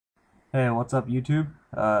Hey, what's up YouTube?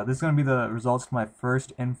 This is going to be the results to my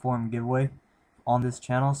first Inform giveaway on this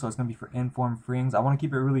channel, so it's going to be for Inform Freeings. I want to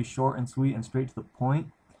keep it really short and sweet and straight to the point.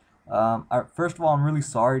 First of all, I'm really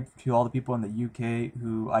sorry to all the people in the UK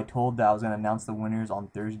who I told that I was going to announce the winners on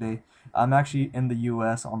Thursday. I'm actually in the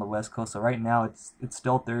US on the West Coast, so right now it's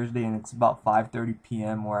still Thursday and it's about 5:30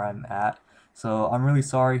 p.m. where I'm at. So I'm really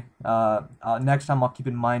sorry. Next time I'll keep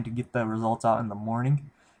in mind to get the results out in the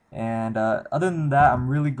morning. And other than that, I'm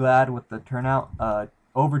really glad with the turnout.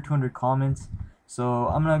 Over 200 comments. So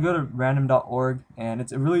I'm gonna go to random.org, and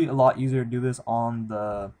it's really a lot easier to do this on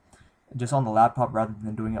the just on the laptop rather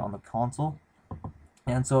than doing it on the console.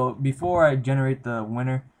 And so before I generate the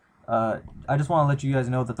winner, I just want to let you guys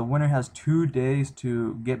know that the winner has 2 days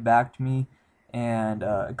to get back to me and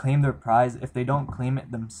claim their prize. If they don't claim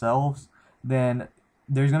it themselves, then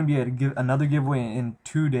there's going to be another giveaway in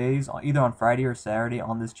 2 days, either on Friday or Saturday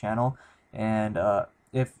on this channel. And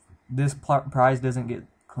if this prize doesn't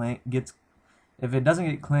if it doesn't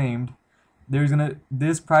get claimed,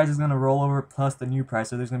 this prize is gonna roll over plus the new prize,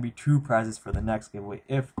 so there's gonna be two prizes for the next giveaway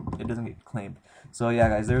if it doesn't get claimed. So yeah,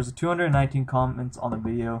 guys, there's 219 comments on the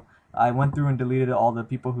video. I went through and deleted all the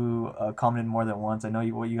people who commented more than once. I know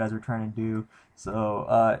what you guys are trying to do.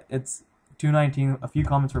 So it's 219. A few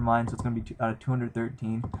comments were mine, so it's gonna be out of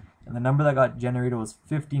 213. And the number that got generated was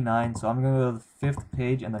 59. So I'm gonna go to the fifth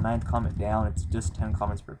page and the ninth comment down. It's just 10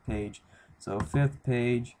 comments per page. So fifth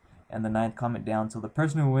page and the ninth comment down. So the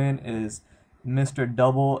person who win is Mr.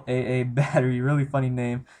 Double AA Battery. Really funny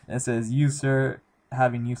name. And it says, "You sir,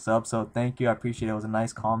 having you sub." So thank you. I appreciate it. It was a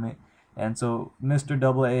nice comment. And so Mr.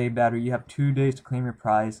 Double AA Battery, you have 2 days to claim your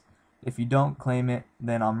prize. If you don't claim it,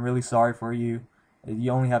 then I'm really sorry for you.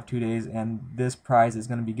 You only have 2 days, and this prize is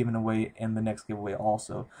going to be given away in the next giveaway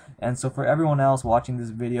also. And so for everyone else watching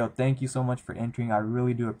this video, thank you so much for entering. I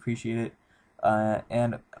really do appreciate it.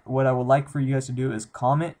 And what I would like for you guys to do is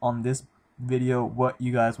comment on this video what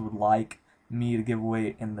you guys would like me to give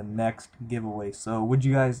away in the next giveaway. So would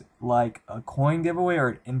you guys like a coin giveaway or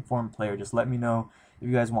an informed player? Just let me know if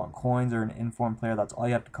you guys want coins or an informed player. That's all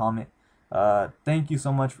you have to comment. Thank you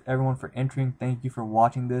so much everyone for entering. Thank you for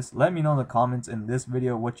watching this. Let me know in the comments in this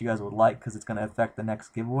video what you guys would like, because it's going to affect the next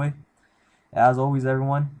giveaway. As always,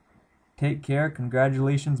 everyone, take care.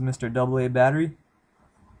 Congratulations, Mr. AA Battery.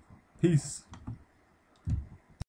 Peace.